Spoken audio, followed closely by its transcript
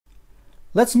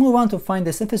Let's move on to find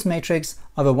the stiffness matrix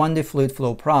of a 1D fluid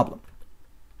flow problem.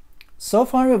 So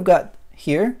far we've got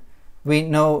here, we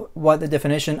know what the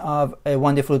definition of a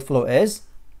 1D fluid flow is,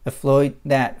 a fluid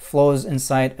that flows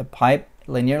inside a pipe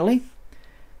linearly.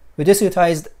 We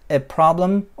discretized a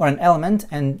problem or an element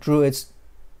and drew its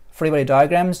free body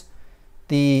diagrams,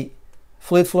 the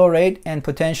fluid flow rate and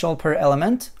potential per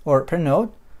element or per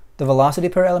node, the velocity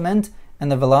per element,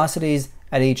 and the velocities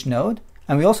at each node.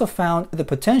 And we also found the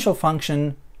potential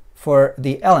function for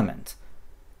the element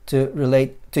to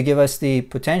give us the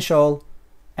potential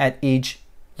at each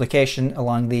location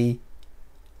along the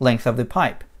length of the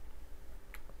pipe.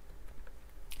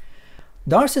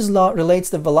 Darcy's law relates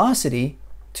the velocity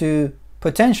to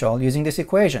potential using this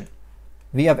equation.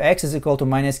 V of x is equal to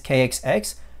minus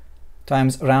kxx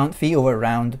times round phi over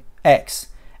round x.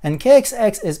 And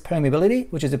kxx is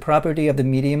permeability, which is a property of the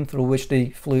medium through which the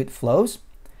fluid flows.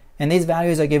 And these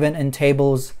values are given in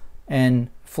tables in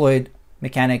fluid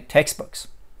mechanics textbooks.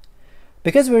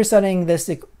 Because we're studying this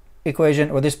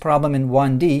equation or this problem in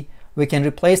 1D, we can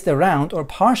replace the round or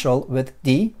partial with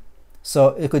d. So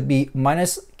it could be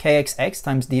minus kxx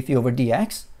times d phi over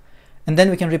dx. And then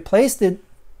we can replace the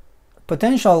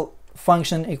potential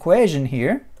function equation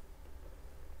here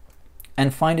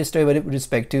and find its derivative with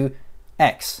respect to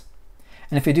x.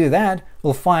 And if we do that,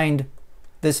 we'll find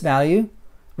this value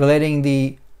relating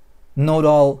the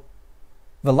nodal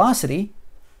velocity,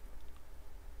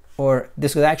 or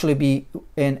this would actually be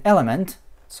an element,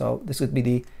 so this would be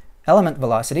the element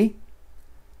velocity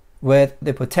with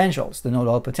the potentials, the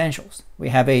nodal potentials. We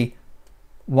have a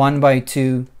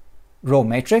 1/2 row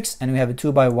matrix and we have a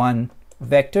 2/1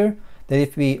 vector that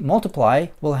if we multiply,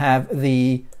 we'll have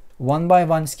the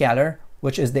 1/1 scalar,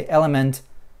 which is the element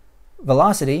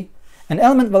velocity. And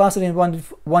element velocity in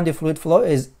 1D fluid flow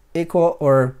is equal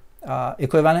or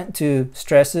equivalent to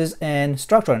stresses in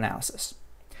structural analysis.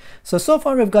 So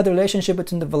far we've got the relationship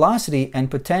between the velocity and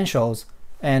potentials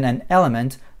and an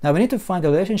element. Now we need to find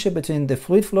the relationship between the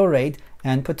fluid flow rate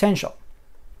and potential.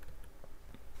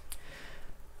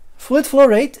 Fluid flow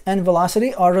rate and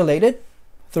velocity are related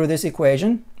through this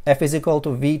equation. F is equal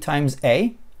to V times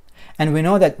A. And we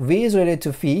know that V is related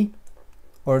to phi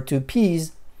or to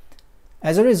P's.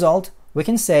 As a result, we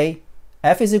can say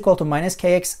F is equal to minus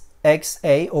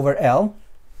kxxa over L,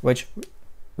 which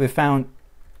we found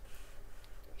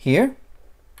here,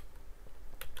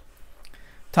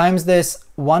 times this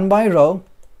 1/row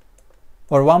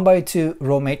or 1/2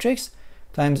 row matrix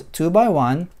times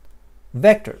 2/1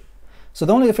 vector. So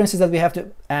the only difference is that we have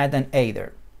to add an A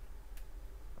there.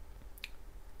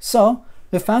 So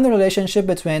we found the relationship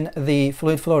between the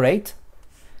fluid flow rate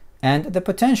and the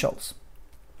potentials.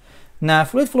 Now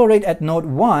fluid flow rate at node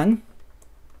 1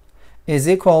 is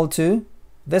equal to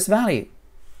this value.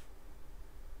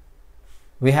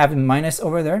 We have minus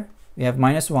over there, we have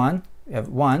 -1, we have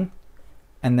 1,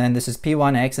 and then this is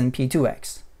P1x and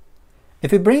P2x.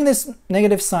 If we bring this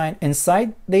negative sign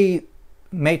inside the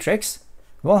matrix,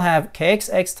 we'll have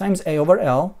kxx times A over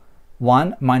L,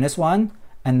 1 minus 1,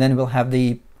 and then we'll have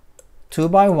the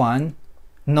 2/1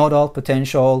 nodal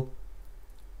potential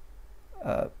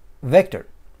vector.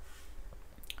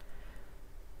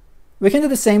 We can do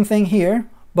the same thing here,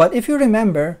 but if you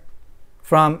remember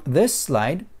from this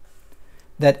slide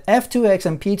that F2x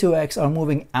and P2x are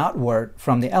moving outward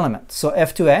from the element. So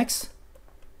F2x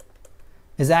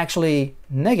is actually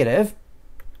negative,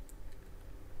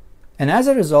 and as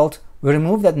a result, we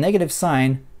remove that negative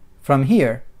sign from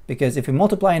here, because if we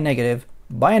multiply a negative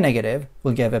by a negative,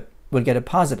 we'll get a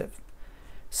positive.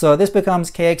 So this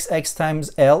becomes kxx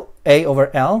times A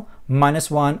over L minus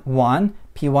 1, 1,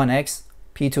 P1x,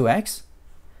 P2x.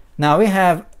 Now we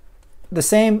have the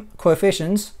same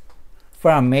coefficients for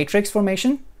our matrix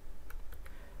formation.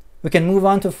 We can move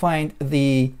on to find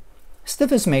the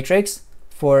stiffness matrix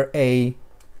for a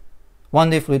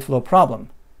 1D fluid flow problem.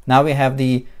 Now we have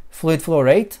the fluid flow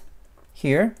rate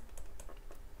here.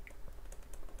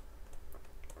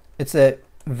 It's a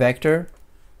vector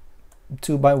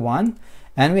 2/1,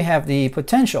 and we have the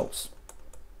potentials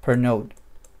per node,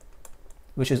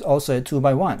 which is also a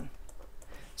 2/1.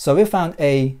 So we found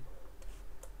a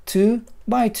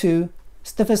 2/2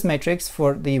 stiffness matrix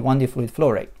for the 1D fluid flow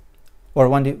rate or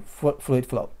 1D fluid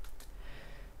flow.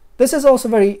 This is also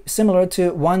very similar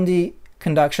to 1D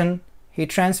conduction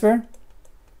heat transfer.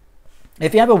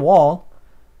 If you have a wall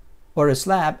or a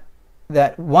slab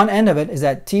that one end of it is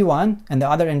at T1 and the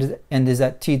other end is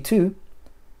at T2,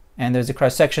 and there's a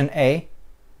cross section A,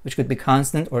 which could be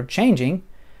constant or changing,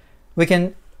 we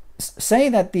can say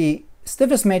that the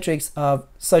stiffness matrix of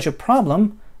such a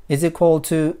problem is equal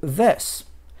to this.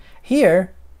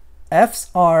 Here, F's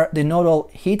are the nodal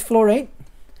heat flow rate,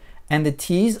 and the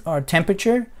T's are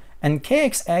temperature, and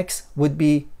Kxx would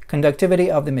be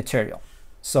conductivity of the material.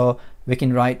 So we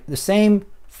can write the same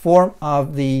form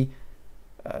of the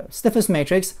stiffness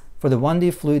matrix for the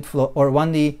 1D fluid flow or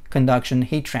 1D conduction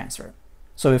heat transfer.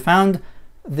 So we found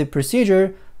the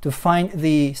procedure to find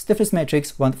the stiffness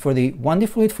matrix for the 1D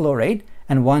fluid flow rate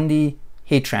and 1D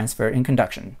heat transfer in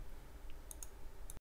conduction.